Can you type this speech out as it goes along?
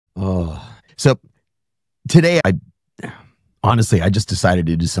So today, honestly, I just decided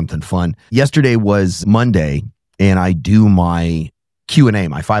to do something fun. Yesterday was Monday, and I do my Q&A,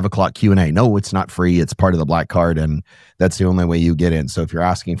 my 5 o'clock Q&A. No, it's not free. It's part of the Black Card, and that's the only way you get in. So if you're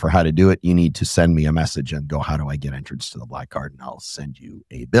asking for how to do it, you need to send me a message and go, how do I get entrance to the Black Card? And I'll send you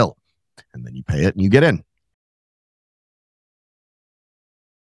a bill. And then you pay it and you get in.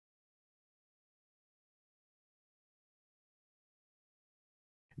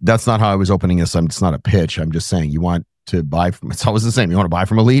 That's not how I was opening this. It's not a pitch. I'm just saying you want to buy from, it's always the same. You want to buy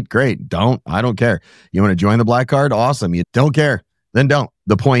from Elite? Great. I don't care. You want to join the Black Card? Awesome. You don't care? Then don't.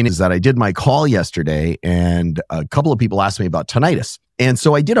 The point is that I did my call yesterday and a couple of people asked me about tinnitus. And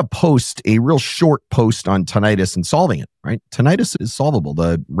so I did a real short post on tinnitus and solving it, right? Tinnitus is solvable,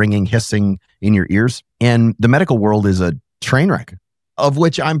 the ringing, hissing in your ears. And the medical world is a train wreck, of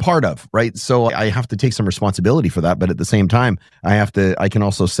which I'm part of, right? So I have to take some responsibility for that. But at the same time, I can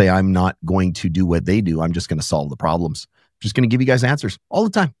also say I'm not going to do what they do. I'm just going to solve the problems. I'm just going to give you guys answers all the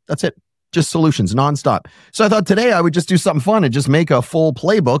time. That's it. Just solutions nonstop. So I thought today I would just do something fun and just make a full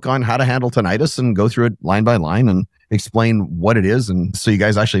playbook on how to handle tinnitus and go through it line by line and explain what it is. And so you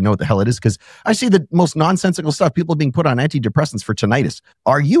guys actually know what the hell it is, because I see the most nonsensical stuff, people being put on antidepressants for tinnitus.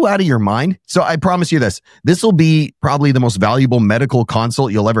 Are you out of your mind? So I promise you this will be probably the most valuable medical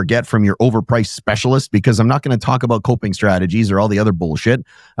consult you'll ever get from your overpriced specialist, because I'm not going to talk about coping strategies or all the other bullshit.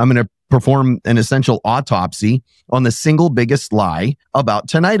 I'm going to perform an essential autopsy on the single biggest lie about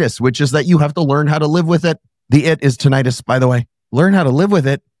tinnitus, which is that you have to learn how to live with it. The it is tinnitus, by the way. Learn how to live with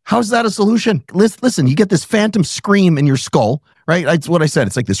it. How's that a solution? Listen, you get this phantom scream in your skull, right? That's what I said.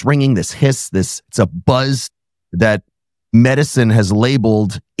 It's like this ringing, this hiss, it's a buzz that medicine has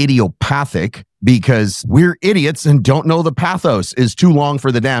labeled idiopathic because we're idiots and don't know the pathos is too long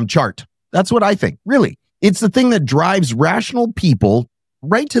for the damn chart. That's what I think, really. It's the thing that drives rational people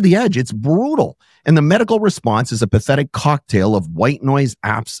right to the edge. It's brutal. And the medical response is a pathetic cocktail of white noise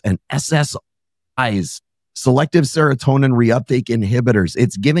apps and SSIs, selective serotonin reuptake inhibitors.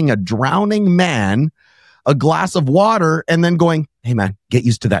 It's giving a drowning man a glass of water and then going, hey man, get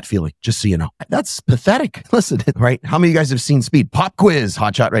used to that feeling, just so you know. That's pathetic. Listen, right? How many of you guys have seen Speed? Pop quiz,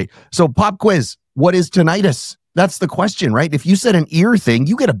 hotshot, right? So pop quiz, what is tinnitus? That's the question, right? If you said an ear thing,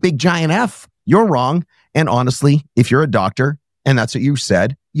 you get a big giant F. You're wrong. And honestly, if you're a doctor and that's what you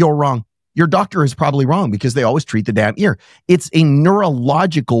said, you're wrong. Your doctor is probably wrong because they always treat the damn ear. It's a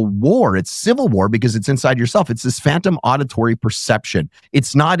neurological war. It's civil war because it's inside yourself. It's this phantom auditory perception.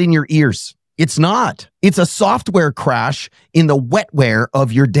 It's not in your ears. It's not. It's a software crash in the wetware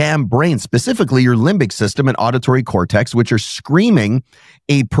of your damn brain, specifically your limbic system and auditory cortex, which are screaming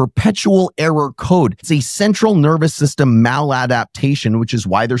a perpetual error code. It's a central nervous system maladaptation, which is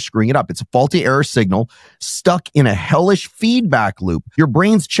why they're screwing it up. It's a faulty error signal stuck in a hellish feedback loop. Your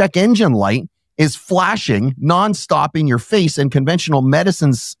brain's check engine light is flashing nonstop in your face, and conventional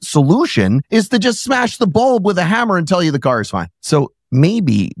medicine's solution is to just smash the bulb with a hammer and tell you the car is fine. So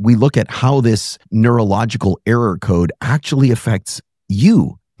maybe we look at how this neurological error code actually affects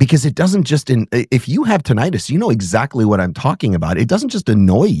you, because it doesn't just, if you have tinnitus, you know exactly what I'm talking about. It doesn't just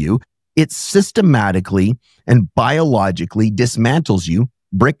annoy you. It systematically and biologically dismantles you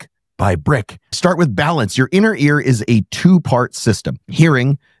brick by brick. Start with balance. Your inner ear is a two-part system.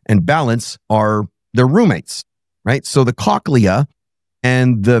 Hearing and balance are their roommates, right? So the cochlea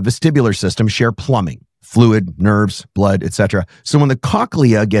and the vestibular system share plumbing, fluid, nerves, blood, etc. So when the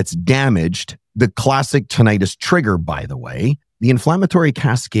cochlea gets damaged, the classic tinnitus trigger, by the way, the inflammatory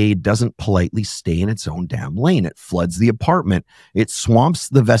cascade doesn't politely stay in its own damn lane. It floods the apartment. It swamps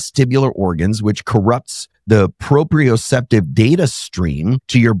the vestibular organs, which corrupts the proprioceptive data stream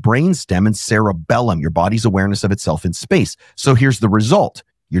to your brainstem and cerebellum, your body's awareness of itself in space. So here's the result.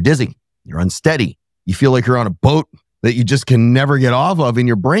 You're dizzy. You're unsteady. You feel like you're on a boat that you just can never get off of, and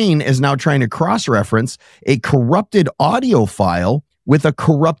your brain is now trying to cross-reference a corrupted audio file with a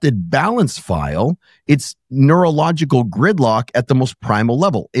corrupted balance file. It's neurological gridlock at the most primal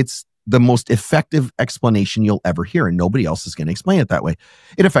level. It's the most effective explanation you'll ever hear, and nobody else is going to explain it that way.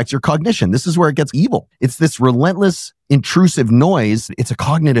 It affects your cognition. This is where it gets evil. It's this relentless, intrusive noise. It's a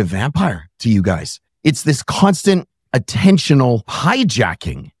cognitive vampire to you guys. It's this constant attentional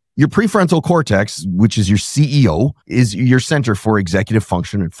hijacking. Your prefrontal cortex, which is your CEO, is your center for executive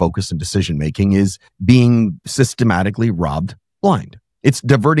function and focus and decision-making, is being systematically robbed blind. It's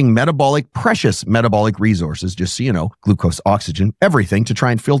diverting precious metabolic resources, just so you know, glucose, oxygen, everything, to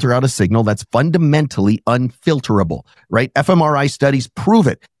try and filter out a signal that's fundamentally unfilterable, right? fMRI studies prove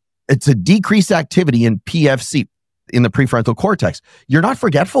it. It's a decreased activity in PFC, in the prefrontal cortex. You're not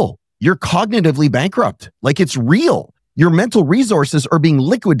forgetful. You're cognitively bankrupt. Like, it's real. Your mental resources are being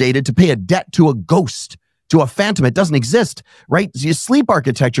liquidated to pay a debt to a ghost, to a phantom. It doesn't exist, right? So your sleep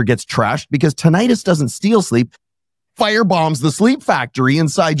architecture gets trashed because tinnitus doesn't steal sleep, firebombs the sleep factory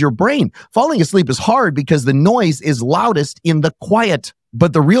inside your brain. Falling asleep is hard because the noise is loudest in the quiet.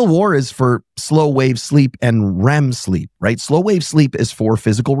 But the real war is for slow wave sleep and REM sleep, right? Slow wave sleep is for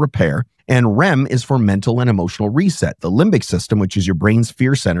physical repair, and REM is for mental and emotional reset. The limbic system, which is your brain's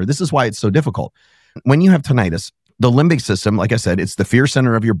fear center, this is why it's so difficult. When you have tinnitus, the limbic system, like I said, it's the fear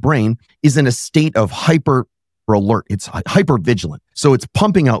center of your brain, is in a state of hyper alert. It's hyper vigilant. So it's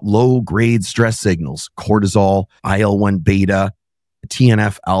pumping out low grade stress signals, cortisol, IL-1 beta,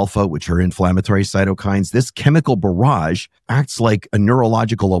 TNF alpha, which are inflammatory cytokines. This chemical barrage acts like a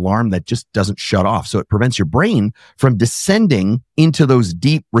neurological alarm that just doesn't shut off. So it prevents your brain from descending into those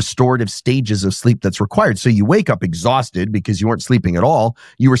deep restorative stages of sleep that's required. So you wake up exhausted because you weren't sleeping at all.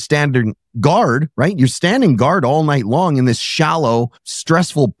 You were standing guard, right? You're standing guard all night long in this shallow,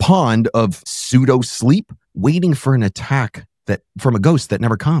 stressful pond of pseudo sleep, waiting for an attack from a ghost that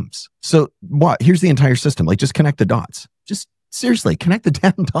never comes. So here's the entire system. Like, just connect the dots. Just seriously, connect the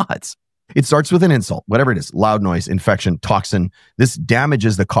damn dots. It starts with an insult, whatever it is, loud noise, infection, toxin. This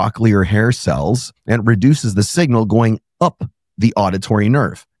damages the cochlear hair cells and reduces the signal going up the auditory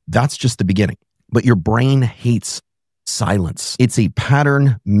nerve. That's just the beginning. But your brain hates silence. It's a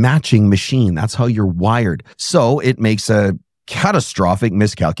pattern matching machine. That's how you're wired. So it makes a catastrophic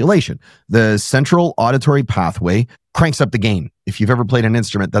miscalculation. The central auditory pathway cranks up the gain. If you've ever played an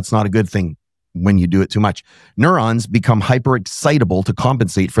instrument, that's not a good thing. When you do it too much, neurons become hyperexcitable to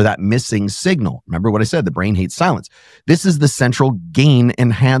compensate for that missing signal. Remember what I said, the brain hates silence. This is the central gain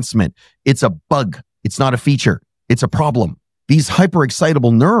enhancement. It's a bug. It's not a feature. It's a problem. These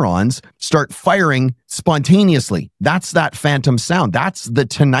hyperexcitable neurons start firing spontaneously. That's that phantom sound. That's the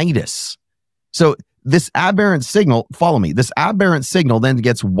tinnitus. So this aberrant signal, follow me, this aberrant signal then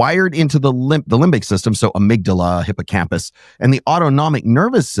gets wired into the limbic system, so amygdala, hippocampus, and the autonomic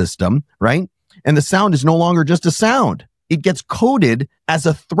nervous system, right? And the sound is no longer just a sound. It gets coded as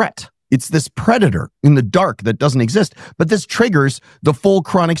a threat. It's this predator in the dark that doesn't exist. But this triggers the full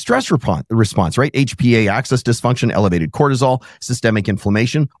chronic stress response, right? HPA axis dysfunction, elevated cortisol, systemic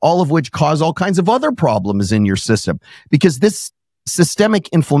inflammation, all of which cause all kinds of other problems in your system. Because this systemic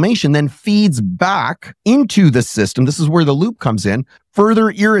inflammation then feeds back into the system. This is where the loop comes in,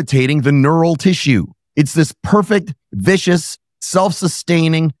 further irritating the neural tissue. It's this perfect, vicious,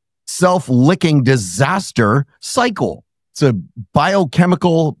 self-sustaining, self-licking disaster cycle. It's a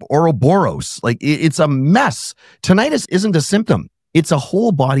biochemical Ouroboros. Like, it's a mess. Tinnitus isn't a symptom. It's a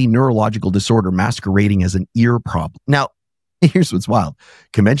whole body neurological disorder masquerading as an ear problem. Now, here's what's wild.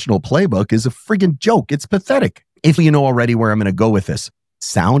 Conventional playbook is a friggin' joke. It's pathetic. If you know already where I'm going to go with this,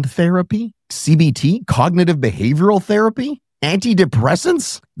 sound therapy, CBT, cognitive behavioral therapy,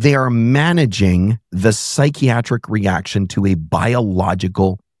 antidepressants, they are managing the psychiatric reaction to a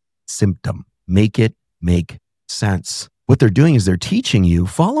biological symptom. Make it make sense. What they're doing is they're teaching you,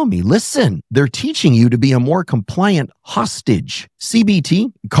 follow me, listen. They're teaching you to be a more compliant hostage.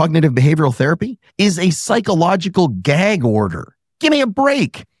 CBT, cognitive behavioral therapy, is a psychological gag order. Give me a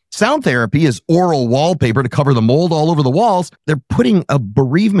break. Sound therapy is oral wallpaper to cover the mold all over the walls. They're putting a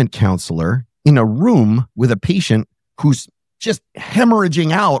bereavement counselor in a room with a patient who's just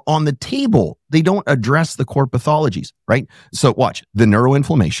hemorrhaging out on the table. They don't address the core pathologies, right? So watch the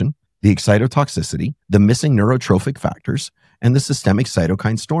neuroinflammation, the excitotoxicity, the missing neurotrophic factors, and the systemic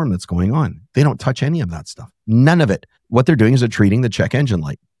cytokine storm that's going on. They don't touch any of that stuff. None of it. What they're doing is they're treating the check engine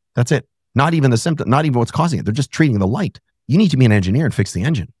light. That's it. Not even the symptom, not even what's causing it. They're just treating the light. You need to be an engineer and fix the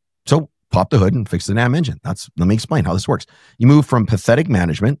engine. So pop the hood and fix the damn engine. Let me explain how this works. You move from pathetic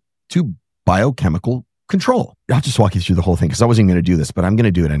management to biochemical control. I'll just walk you through the whole thing because I wasn't going to do this, but I'm going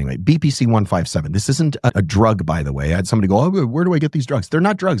to do it anyway. BPC 157. This isn't a drug, by the way. I had somebody go, oh, where do I get these drugs? They're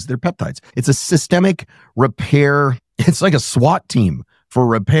not drugs. They're peptides. It's a systemic repair. It's like a SWAT team for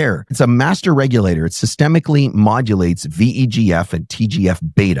repair. It's a master regulator. It systemically modulates VEGF and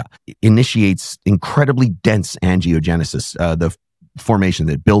TGF beta. It initiates incredibly dense angiogenesis, the formation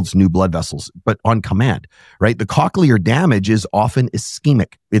that builds new blood vessels, but on command, right? The cochlear damage is often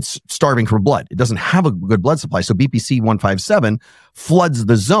ischemic. It's starving for blood. It doesn't have a good blood supply. So BPC 157 floods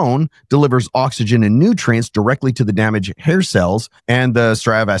the zone, delivers oxygen and nutrients directly to the damaged hair cells and the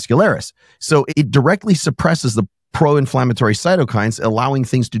stria vascularis. So it directly suppresses the pro-inflammatory cytokines, allowing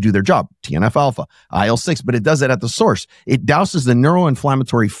things to do their job, TNF alpha, IL-6, but it does it at the source. It douses the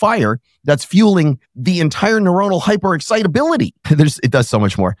neuroinflammatory fire that's fueling the entire neuronal hyperexcitability. It does so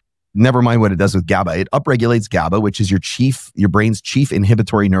much more. Never mind what it does with GABA. It upregulates GABA, which is your brain's chief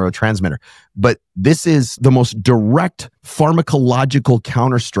inhibitory neurotransmitter. But this is the most direct pharmacological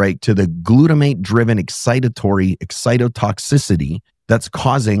counterstrike to the glutamate-driven excitotoxicity that's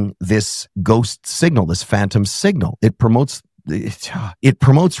causing this ghost signal, this phantom signal. It promotes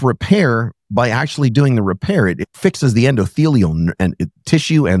repair by actually doing the repair. It fixes the endothelial and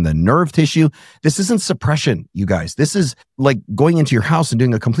tissue and the nerve tissue. This isn't suppression, you guys. This is like going into your house and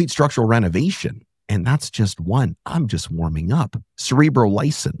doing a complete structural renovation. And that's just one. I'm just warming up.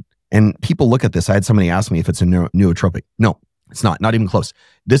 Cerebrolysin. And people look at this. I had somebody ask me if it's a nootropic. No, it's not even close.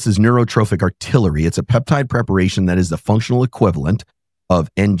 This is neurotrophic artillery. It's a peptide preparation that is the functional equivalent of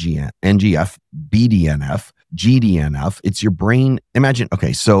NGF, BDNF, GDNF. It's your brain. Imagine,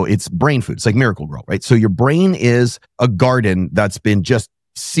 okay, so it's brain food. It's like Miracle Grow, right? So your brain is a garden that's been just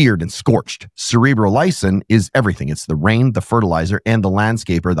seared and scorched. Cerebrolysin is everything. It's the rain, the fertilizer, and the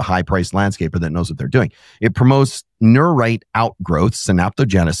landscaper, the high-priced landscaper that knows what they're doing. It promotes neurite outgrowth,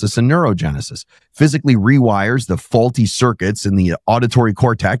 synaptogenesis, and neurogenesis. Physically rewires the faulty circuits in the auditory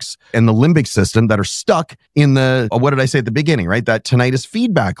cortex and the limbic system that are stuck in the, what did I say at the beginning, right? That tinnitus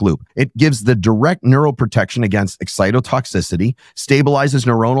feedback loop. It gives the direct neuroprotection against excitotoxicity, stabilizes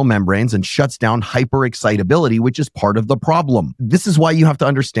neuronal membranes, and shuts down hyperexcitability, which is part of the problem. This is why you have to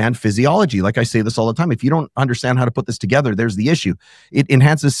understand physiology. Like I say this all the time. If you don't understand how to put this together, there's the issue. It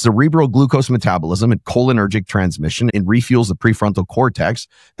enhances cerebral glucose metabolism and cholinergic transmission. It refuels the prefrontal cortex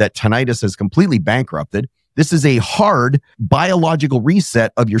that tinnitus has completely bankrupted. This is a hard biological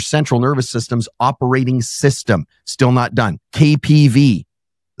reset of your central nervous system's operating system. Still not done. KPV,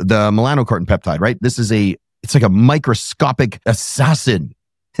 the melanocortin peptide, right? It's like a microscopic assassin.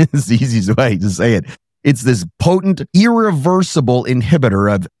 It's the easiest way to say it. It's this potent, irreversible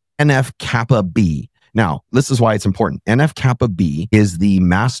inhibitor of NF-kappa B. Now, this is why it's important. NF-kappa B is the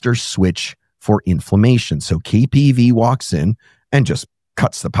master switch for inflammation. So KPV walks in and just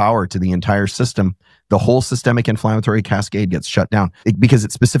cuts the power to the entire system. The whole systemic inflammatory cascade gets shut down because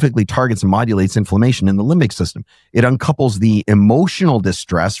it specifically targets and modulates inflammation in the limbic system. It uncouples the emotional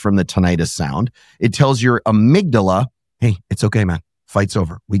distress from the tinnitus sound. It tells your amygdala, hey, it's okay, man. Fight's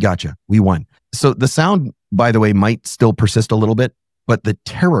over. We got you. We won. So the sound, by the way, might still persist a little bit, but the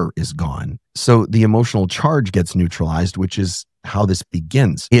terror is gone. So the emotional charge gets neutralized, which is how this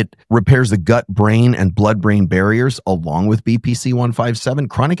begins. It repairs the gut-brain and blood-brain barriers along with BPC 157.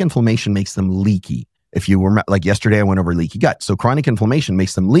 Chronic inflammation makes them leaky. If you were like yesterday, I went over leaky gut. So chronic inflammation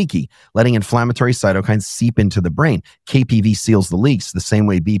makes them leaky, letting inflammatory cytokines seep into the brain. KPV seals the leaks the same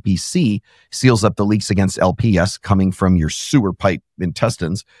way BPC seals up the leaks against LPS coming from your sewer pipe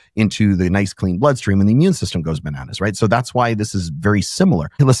intestines into the nice clean bloodstream, and the immune system goes bananas, right? So that's why this is very similar.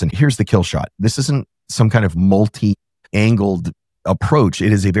 Hey, listen, here's the kill shot. This isn't some kind of multi-angled approach.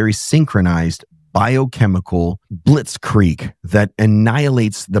 It is a very synchronized biochemical blitzkrieg that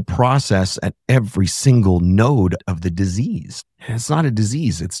annihilates the process at every single node of the disease. And it's not a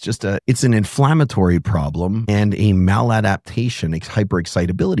disease. It's an inflammatory problem and a maladaptation,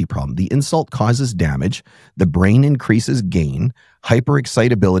 hyperexcitability problem. The insult causes damage. The brain increases gain.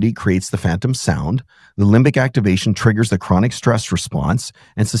 Hyperexcitability creates the phantom sound. The limbic activation triggers the chronic stress response,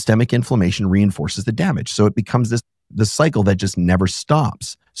 and systemic inflammation reinforces the damage. So it becomes the cycle that just never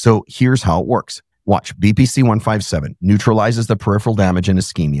stops. So here's how it works. Watch. BPC 157 neutralizes the peripheral damage and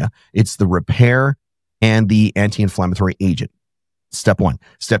ischemia. It's the repair and the anti-inflammatory agent. Step one.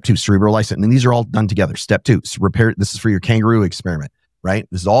 Step two, cerebrolysin. And these are all done together. Step two, repair. This is for your kangaroo experiment, right?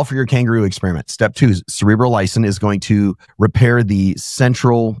 This is all for your kangaroo experiment. Step two, cerebrolysin is going to repair the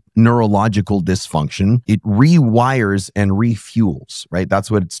central neurological dysfunction. It rewires and refuels, right?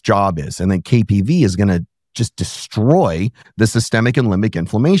 That's what its job is. And then KPV is going to just destroy the systemic and limbic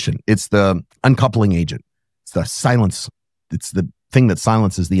inflammation. It's the uncoupling agent. It's the silence. It's the thing that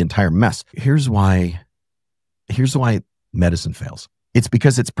silences the entire mess. Here's why medicine fails. It's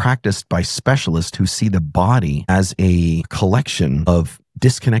because it's practiced by specialists who see the body as a collection of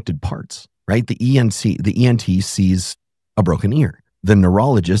disconnected parts, right? The ENT sees a broken ear. The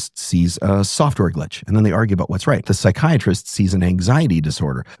neurologist sees a software glitch, and then they argue about what's right. The psychiatrist sees an anxiety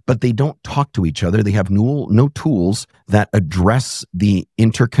disorder, but they don't talk to each other. They have no tools that address the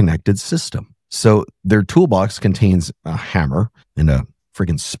interconnected system. So their toolbox contains a hammer and a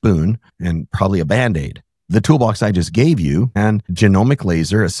friggin' spoon and probably a Band-Aid. The toolbox I just gave you, and genomic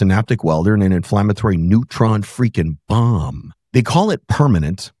laser, a synaptic welder, and an inflammatory neutron freaking bomb. They call it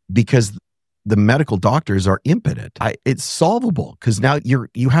permanent because the medical doctors are impotent. It's solvable because now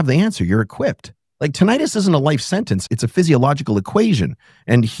you have the answer. You're equipped. Like tinnitus isn't a life sentence. It's a physiological equation.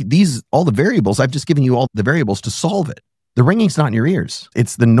 And all the variables, I've just given you all the variables to solve it. The ringing's not in your ears.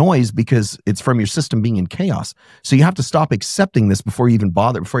 It's the noise because it's from your system being in chaos. So you have to stop accepting this before you even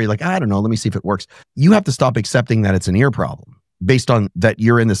bother, before you're like, I don't know, let me see if it works. You have to stop accepting that it's an ear problem based on that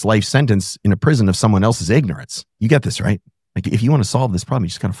you're in this life sentence in a prison of someone else's ignorance. You get this, right? Like if you want to solve this problem, you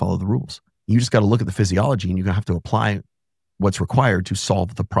just got to follow the rules. You just got to look at the physiology and you have to apply what's required to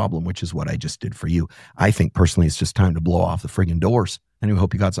solve the problem, which is what I just did for you. I think personally, it's just time to blow off the friggin' doors. And I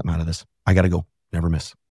hope you got something out of this. I got to go. Never miss.